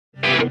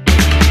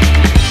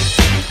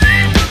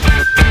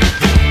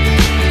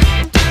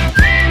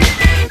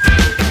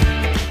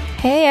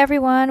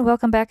everyone,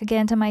 welcome back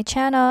again to my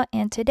channel,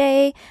 and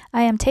today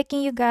I am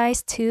taking you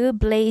guys to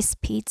Blaze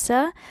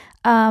Pizza.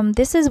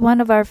 This is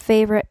one of our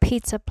favorite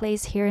pizza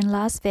place here in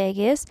Las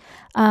Vegas.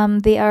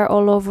 They are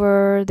all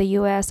over the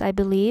US, I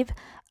believe.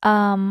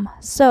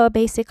 So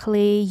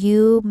basically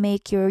you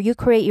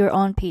create your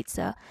own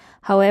pizza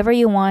however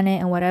you want it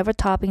and whatever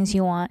toppings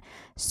you want.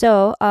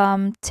 So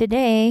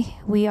today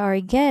we are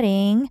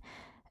getting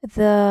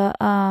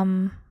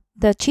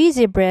the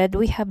cheesy bread.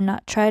 We have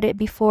not tried it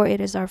before. It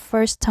is our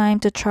first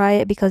time to try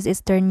it because it's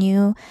their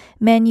new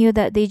menu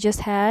that they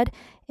just had.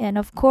 And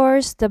of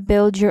course, the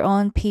build your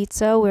own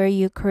pizza, where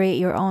you create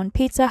your own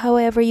pizza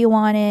however you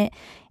want it.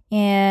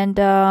 And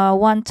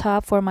one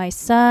top for my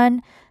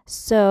son.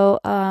 So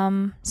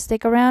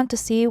stick around to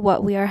see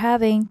what we are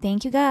having.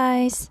 Thank you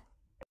guys.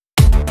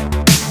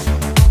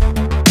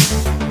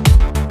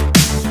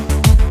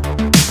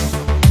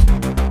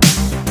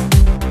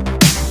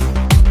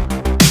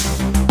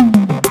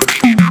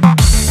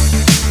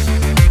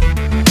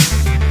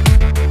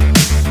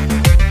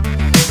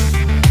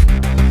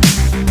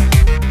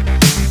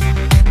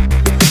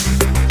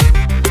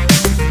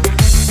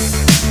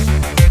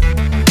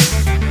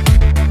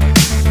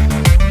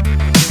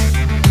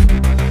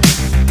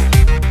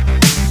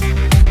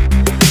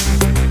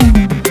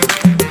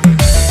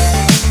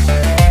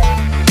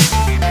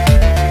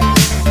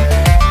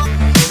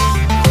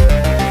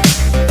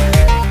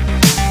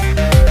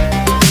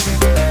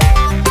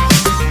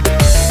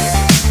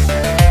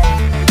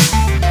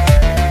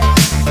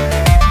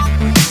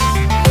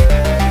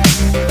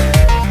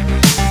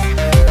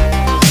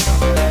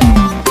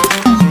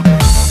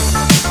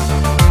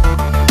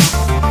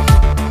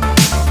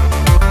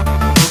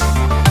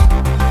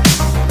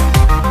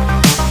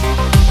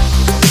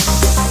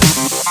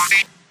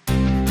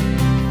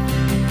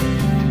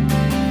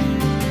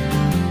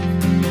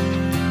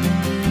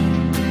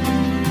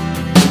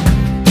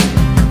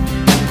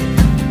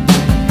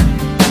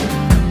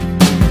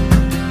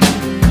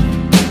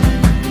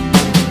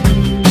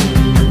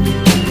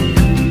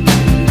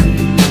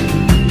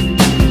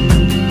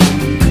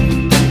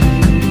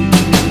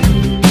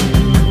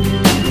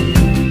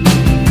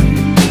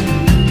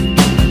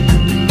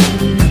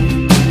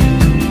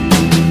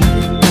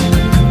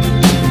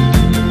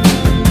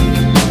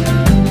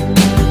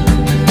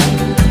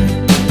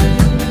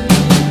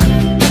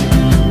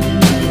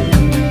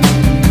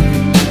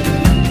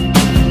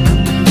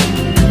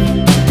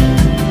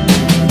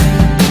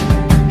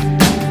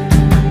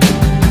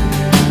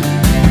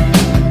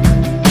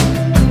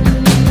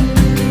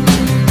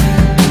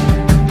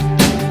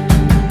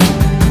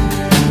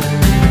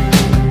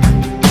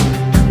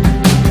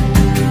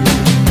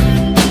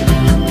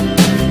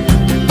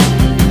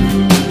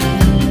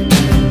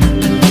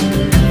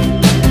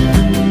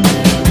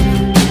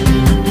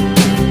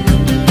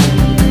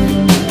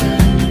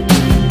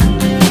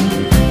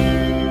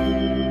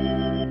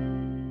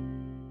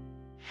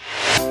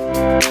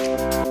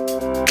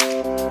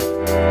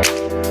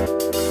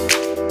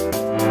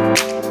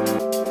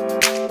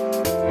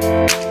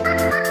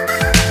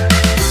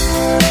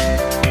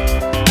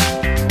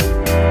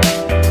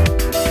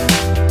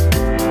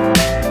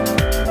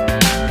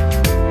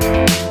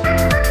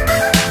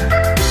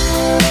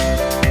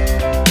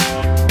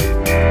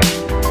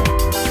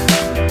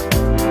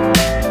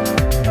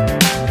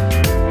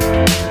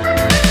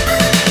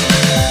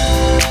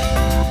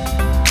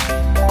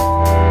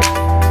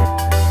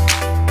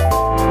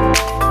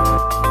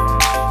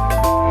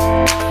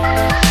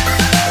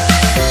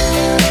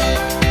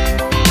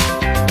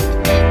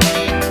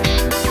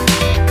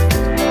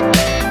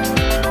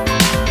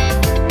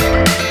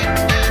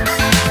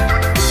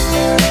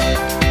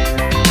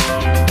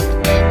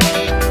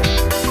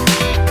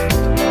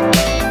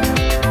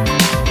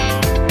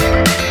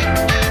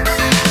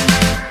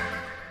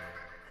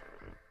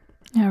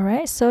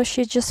 So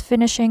she's just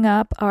finishing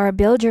up our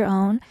build your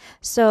own.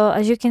 So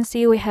as you can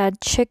see, we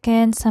had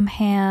chicken, some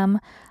ham,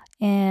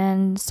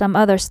 and some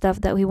other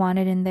stuff that we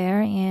wanted in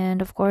there.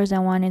 And of course I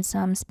wanted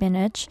some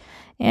spinach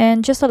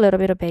and just a little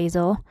bit of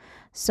basil.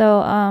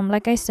 So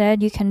like I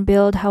said, you can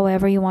build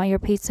however you want your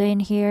pizza in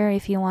here.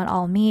 If you want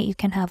all meat, you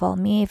can have all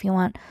meat. If you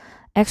want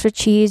extra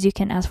cheese, you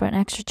can ask for an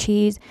extra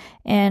cheese.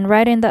 And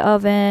right in the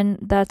oven,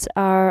 that's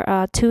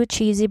our 2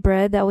 cheesy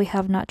bread that we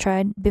have not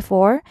tried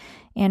before.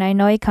 And I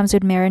know it comes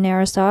with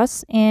marinara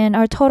sauce, and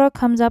our total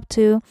comes up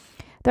to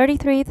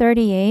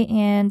 $33.38,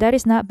 and that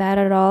is not bad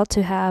at all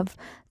to have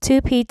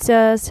 2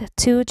 pizzas,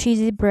 2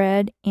 cheesy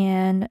bread,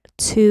 and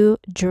 2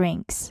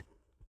 drinks.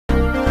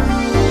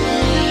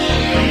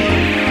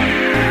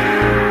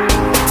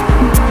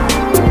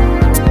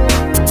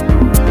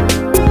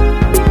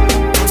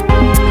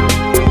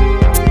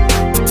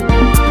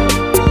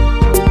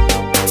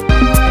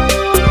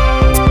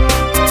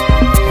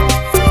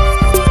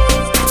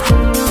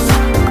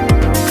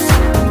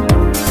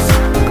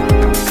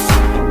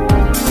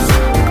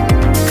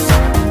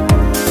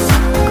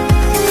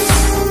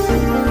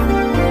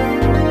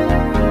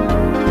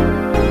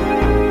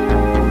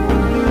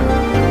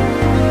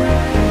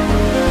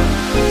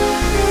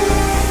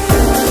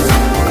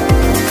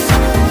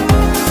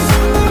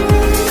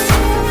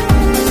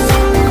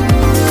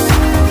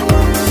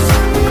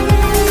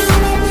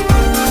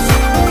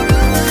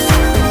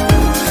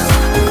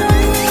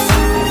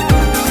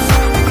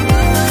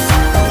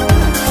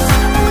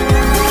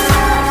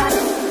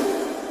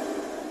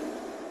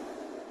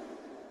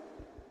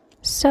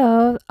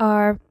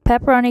 our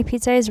pepperoni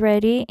pizza is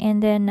ready,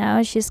 and then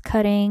now she's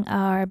cutting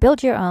our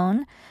build your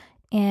own.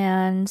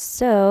 And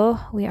so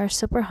we are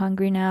super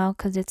hungry now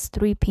because it's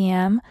 3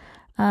 p.m.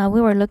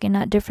 We were looking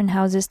at different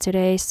houses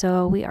today,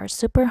 so we are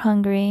super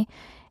hungry,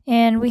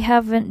 and we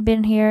haven't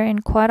been here in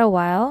quite a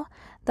while.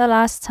 The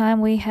last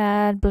time we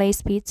had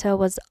Blaze Pizza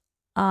was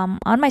on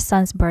my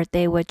son's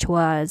birthday, which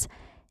was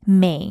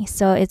May.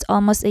 So it's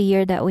almost a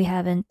year that we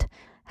haven't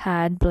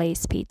had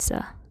Blaze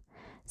Pizza.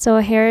 So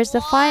here's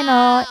the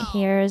final.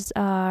 Here's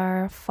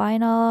our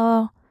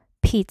final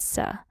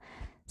pizza.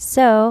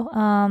 So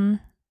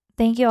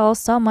thank you all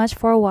so much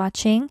for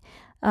watching.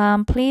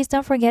 Please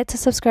don't forget to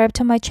subscribe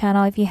to my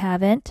channel if you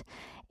haven't,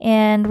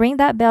 and ring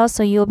that bell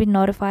so you'll be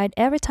notified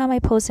every time I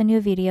post a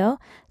new video.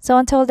 So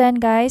until then,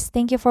 guys,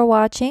 thank you for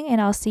watching,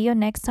 and I'll see you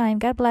next time.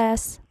 God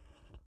bless.